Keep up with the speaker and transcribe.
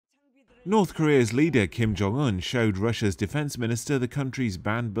North Korea's leader Kim Jong-un showed Russia's defense minister the country's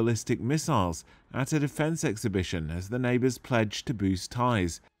banned ballistic missiles at a defense exhibition as the neighbors pledged to boost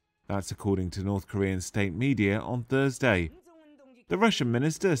ties. That's according to North Korean state media on Thursday. The Russian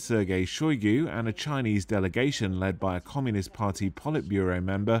minister Sergei Shoigu and a Chinese delegation led by a Communist Party Politburo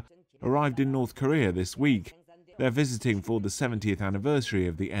member arrived in North Korea this week. They're visiting for the 70th anniversary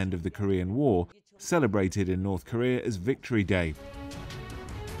of the end of the Korean War, celebrated in North Korea as Victory Day.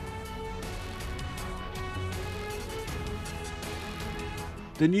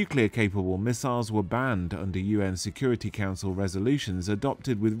 The nuclear-capable missiles were banned under UN Security Council resolutions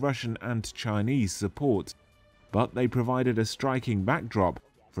adopted with Russian and Chinese support, but they provided a striking backdrop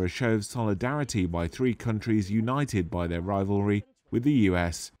for a show of solidarity by three countries united by their rivalry with the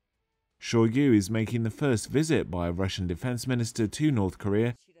US. Shoigu is making the first visit by a Russian defense minister to North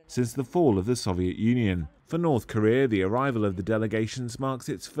Korea since the fall of the Soviet Union. For North Korea, the arrival of the delegations marks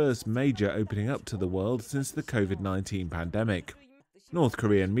its first major opening up to the world since the COVID-19 pandemic. North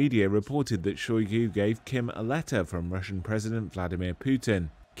Korean media reported that Shoigu gave Kim a letter from Russian President Vladimir Putin.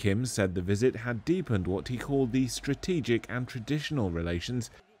 Kim said the visit had deepened what he called the strategic and traditional relations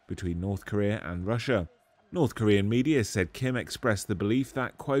between North Korea and Russia. North Korean media said Kim expressed the belief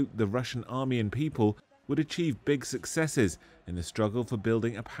that, quote, the Russian army and people would achieve big successes in the struggle for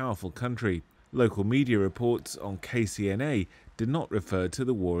building a powerful country. Local media reports on KCNA did not refer to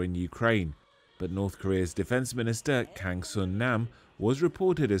the war in Ukraine, but North Korea's defense minister Kang Sun-nam was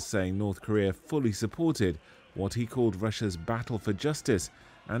reported as saying North Korea fully supported what he called Russia's battle for justice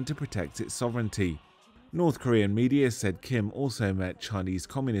and to protect its sovereignty. North Korean media said Kim also met Chinese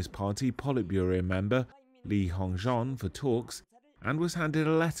Communist Party Politburo member Lee Hong-jeon for talks and was handed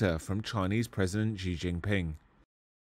a letter from Chinese President Xi Jinping.